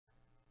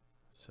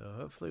So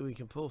hopefully we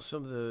can pull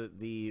some of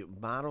the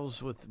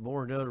models with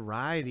more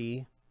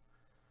notoriety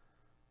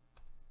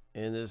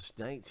in this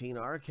 19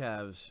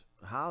 Archives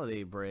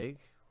holiday break.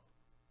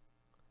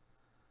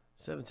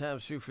 7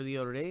 times through for the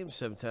owner name,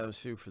 7 times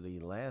through for the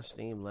last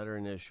name, letter,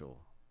 initial.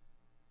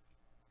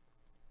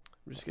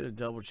 I'm just going to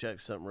double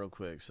check something real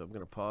quick. So I'm going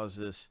to pause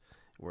this.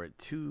 We're at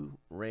 2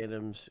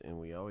 randoms, and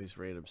we always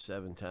random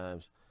 7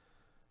 times.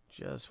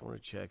 Just want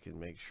to check and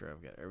make sure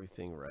I've got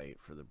everything right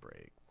for the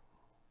break.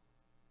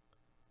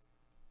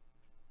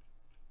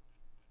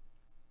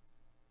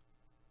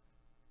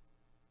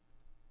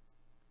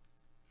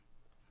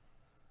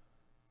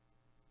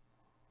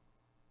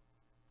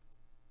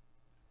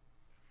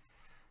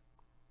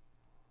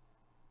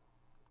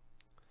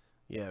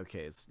 Yeah,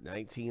 okay, it's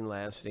 19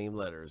 last name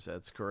letters.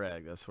 That's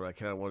correct. That's what I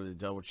kind of wanted to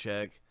double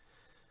check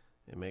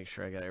and make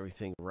sure I got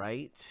everything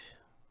right.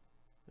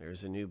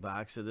 There's a new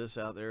box of this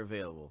out there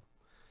available.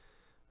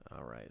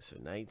 All right, so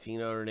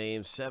 19 owner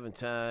names, 7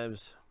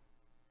 times.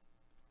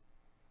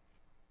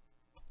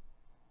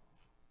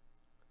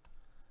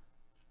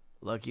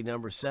 Lucky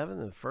number 7,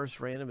 the first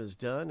random is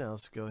done. Now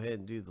let's go ahead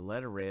and do the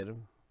letter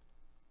random.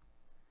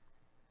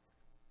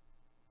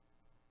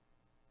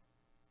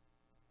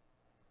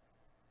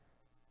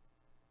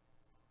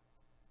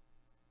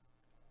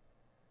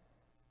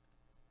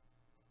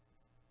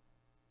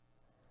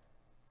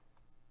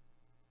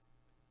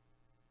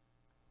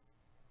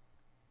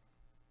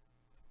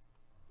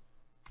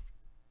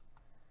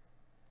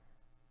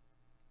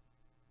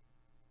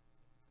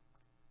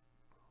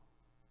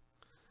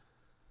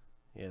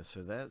 Yeah,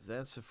 so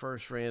that's the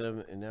first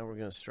random, and now we're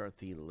going to start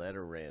the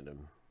letter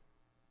random.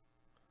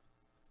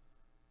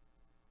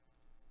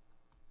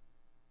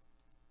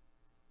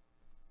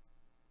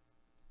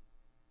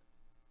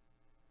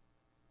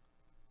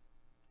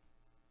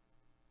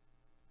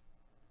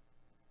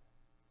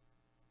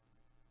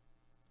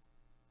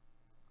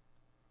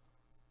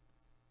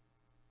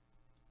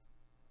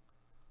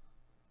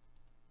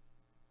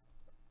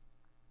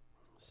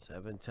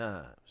 Seven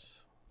times.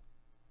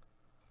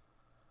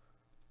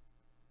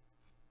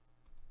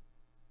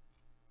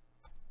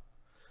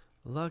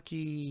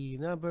 Lucky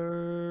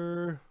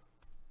number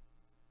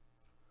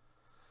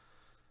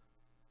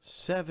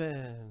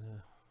 7.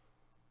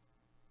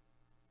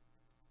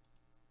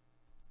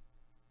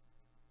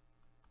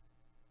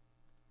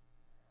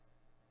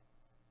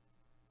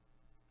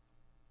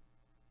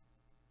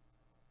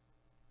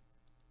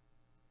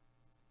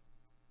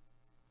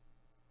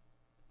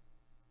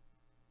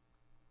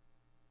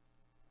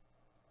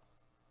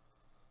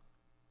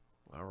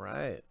 All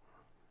right.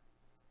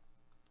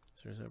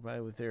 So there's everybody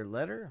with their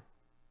letter.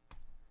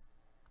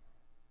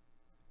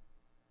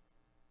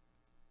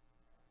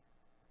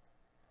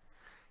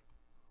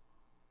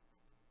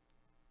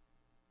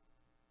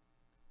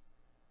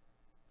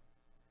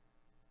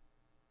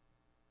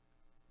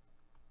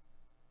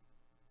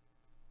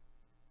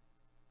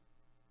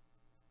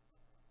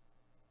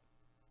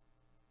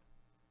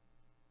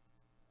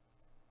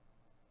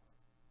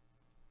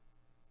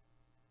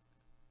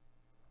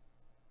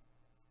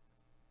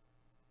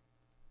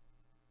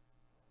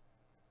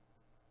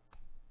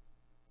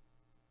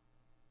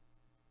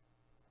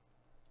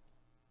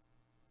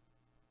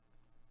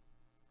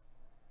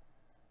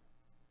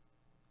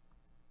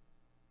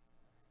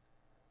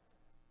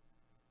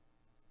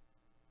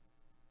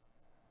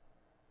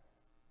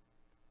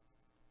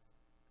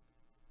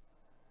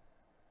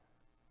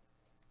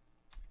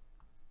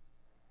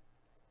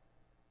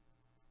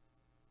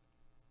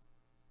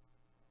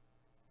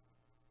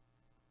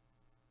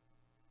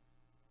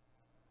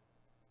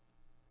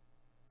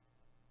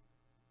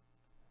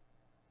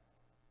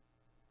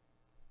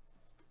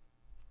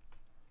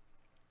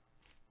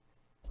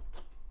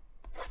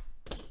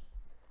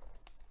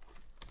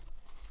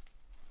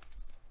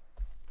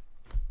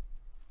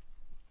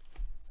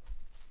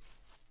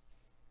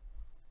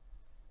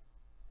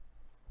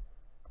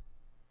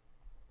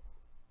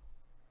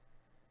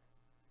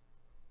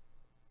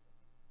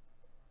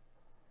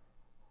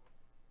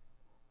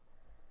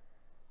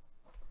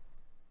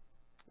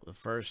 The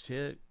first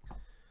hit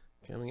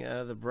coming out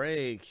of the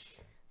break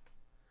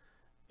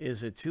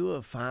is a 2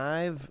 of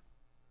 5.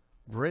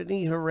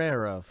 Brittany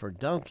Herrera for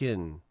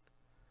Duncan.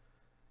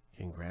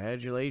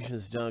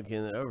 Congratulations,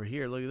 Duncan. Over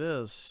here, look at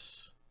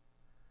this.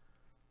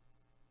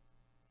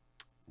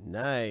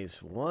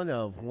 Nice. 1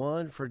 of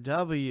 1 for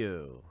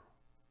W.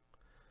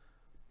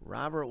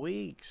 Robert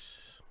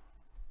Weeks.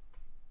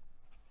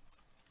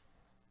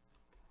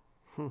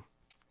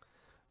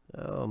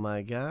 Oh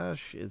my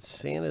gosh. It's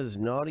Santa's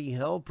Naughty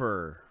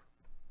Helper.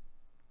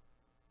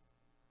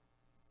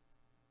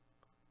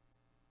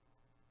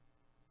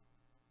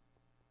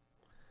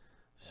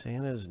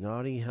 Santa's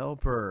Naughty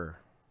Helper.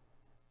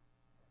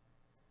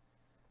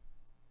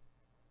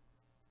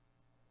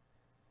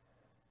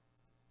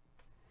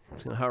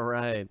 All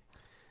right.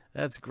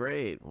 That's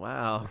great.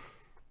 Wow.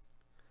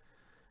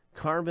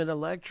 Carmen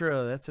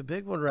Electra. That's a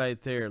big one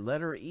right there.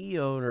 Letter E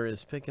owner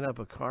is picking up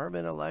a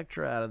Carmen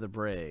Electra out of the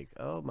break.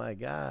 Oh my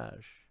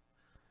gosh.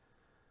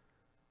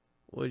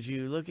 Would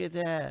you look at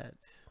that?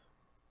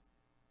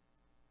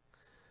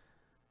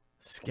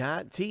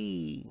 Scott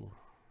T.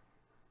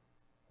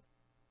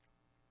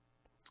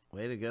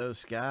 Way to go,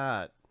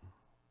 Scott.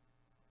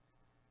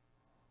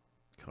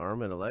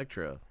 Carmen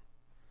Electra.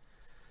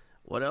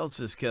 What else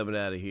is coming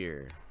out of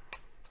here?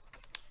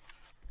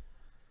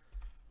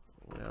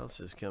 What else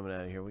is coming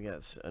out of here? We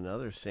got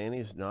another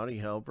Sandy's Naughty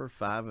Helper,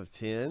 5 of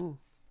 10.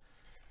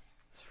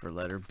 It's for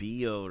letter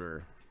B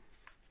odor.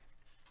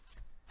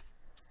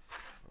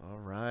 All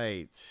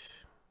right.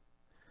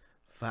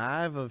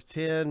 5 of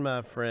 10,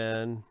 my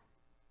friend.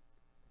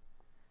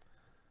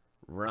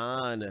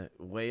 Ron.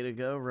 Way to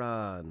go,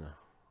 Ron.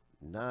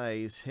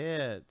 Nice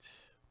hit.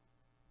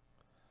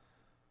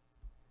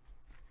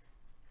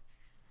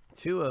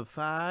 2 of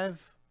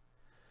 5.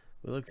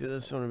 We looked at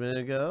this one a minute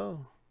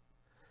ago.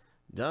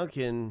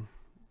 Duncan,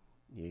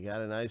 you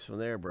got a nice one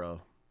there,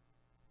 bro.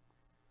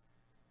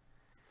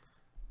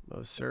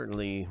 Most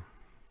certainly.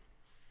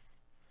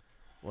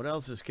 What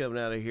else is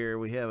coming out of here?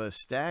 We have a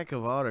stack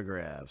of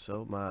autographs.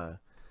 Oh, my.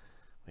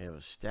 We have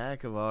a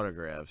stack of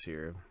autographs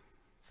here.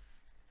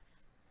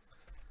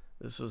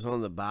 This was on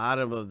the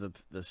bottom of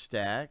the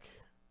stack.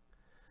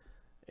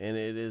 And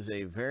it is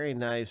a very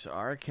nice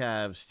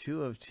Archives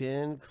 2 of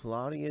 10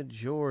 Claudia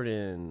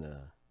Jordan.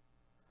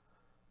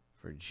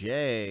 For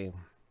Jay.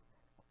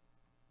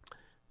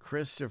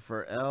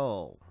 Christopher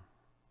L.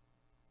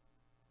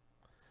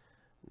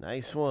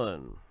 Nice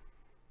one.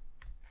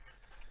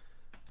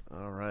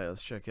 All right,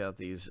 let's check out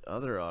these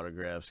other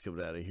autographs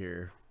coming out of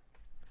here.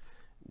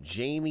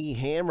 Jamie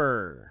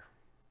Hammer.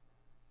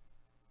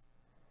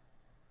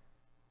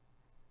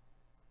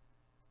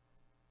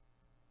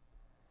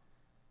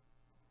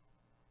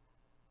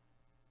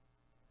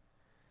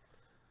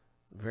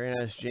 Very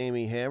nice,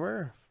 Jamie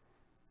Hammer.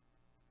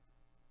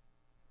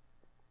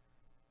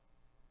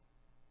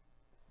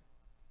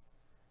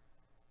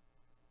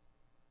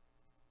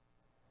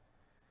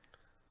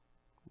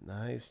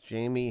 Nice,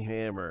 Jamie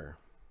Hammer.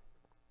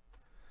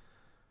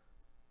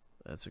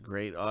 That's a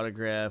great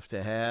autograph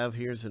to have.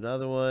 Here's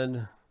another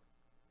one.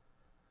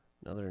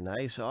 Another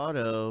nice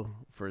auto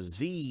for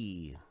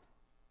Z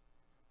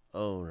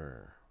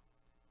owner.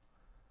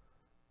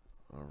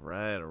 All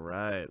right, all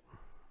right.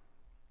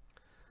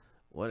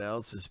 What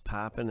else is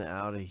popping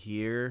out of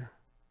here?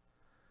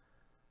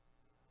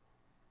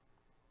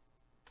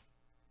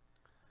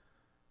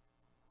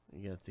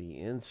 You got the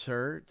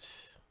insert.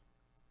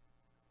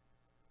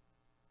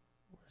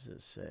 What does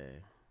it say?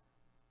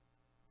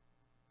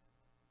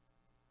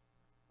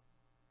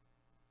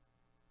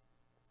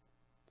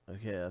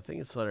 Okay, I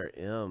think it's letter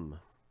M.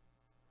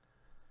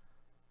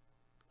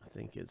 I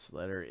think it's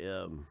letter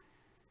M.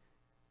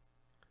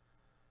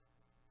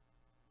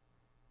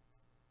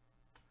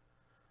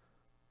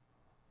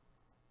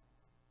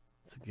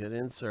 It's a good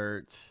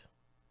insert.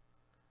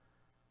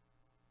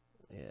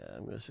 Yeah,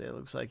 I'm going to say it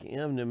looks like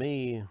M to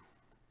me.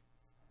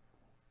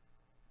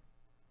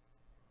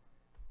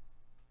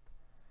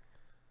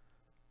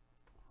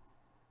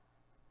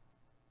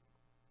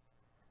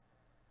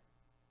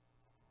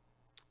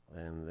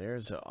 And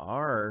there's a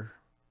R.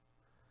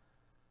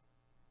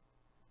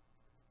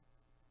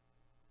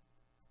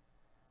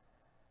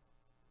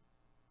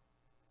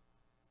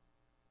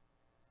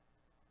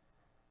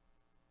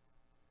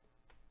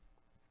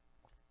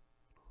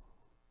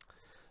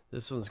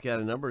 This one's got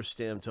a number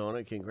stamped on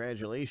it.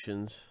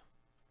 Congratulations.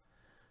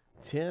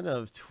 10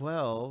 of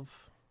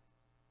 12.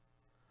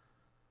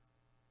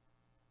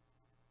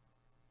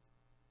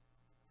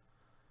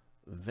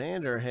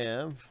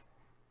 Vanderham.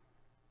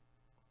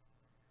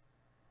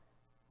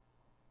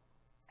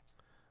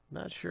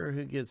 Not sure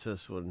who gets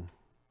this one.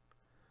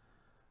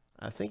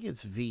 I think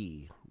it's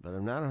V, but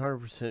I'm not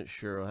 100%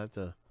 sure. I'll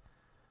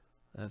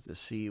have to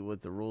see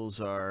what the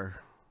rules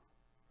are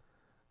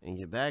and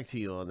get back to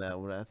you on that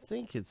one. I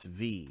think it's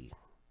V.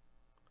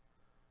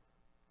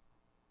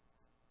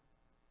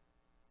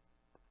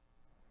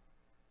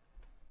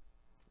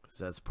 Because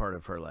that's part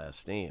of her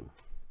last name.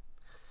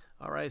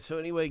 All right, so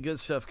anyway,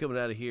 good stuff coming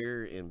out of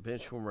here in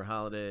Benchwarmer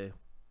Holiday.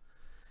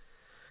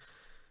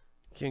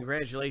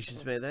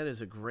 Congratulations, man. That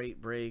is a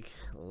great break.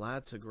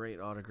 Lots of great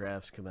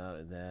autographs come out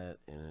in that,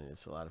 and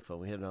it's a lot of fun.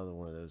 We had another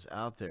one of those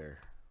out there